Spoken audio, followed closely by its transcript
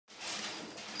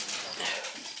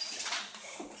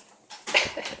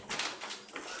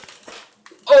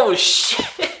Oh shit!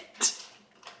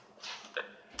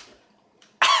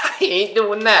 I ain't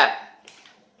doing that.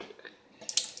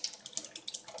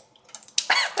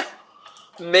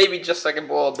 Maybe just so I can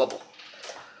blow a bubble.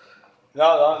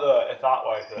 No, don't do it. It's not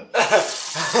worth it.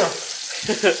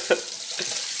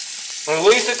 At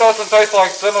least it doesn't taste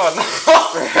like cinnamon.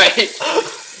 Right?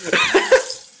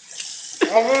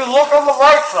 I mean, look on the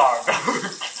right side.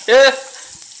 Yeah.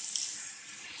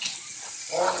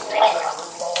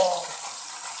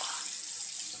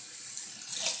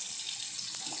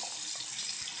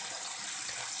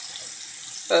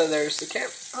 There's the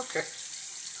camera. Okay.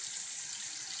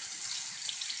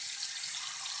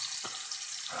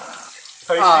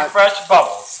 Tasty fresh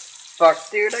bubbles.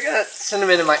 Fuck, dude, I got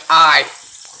cinnamon in my eye.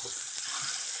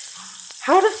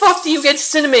 How the fuck do you get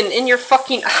cinnamon in your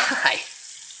fucking eye?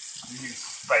 You use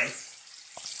space.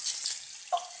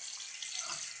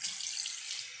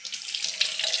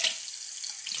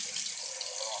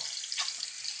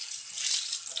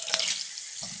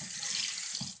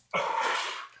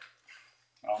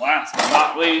 Well, last but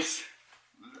not least,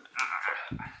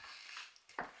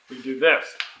 we do this.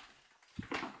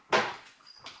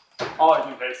 All I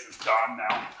can taste is Dawn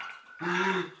now.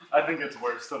 I think it's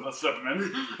worse than the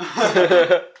cinnamon.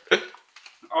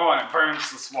 Oh, and it burns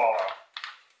to swallow.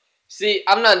 See,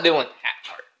 I'm not doing that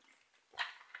part.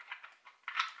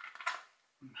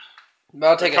 But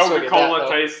I'll take a swig of that, Coca-Cola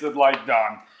tasted like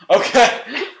Dawn. Okay.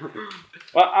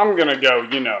 Well, I'm gonna go,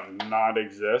 you know, not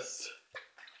exist.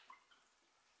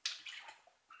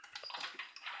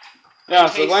 Yeah,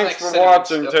 so thanks for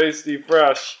watching Tasty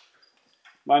Fresh.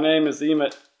 My name is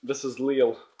Emmet. This is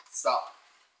Leal. Stop.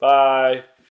 Bye.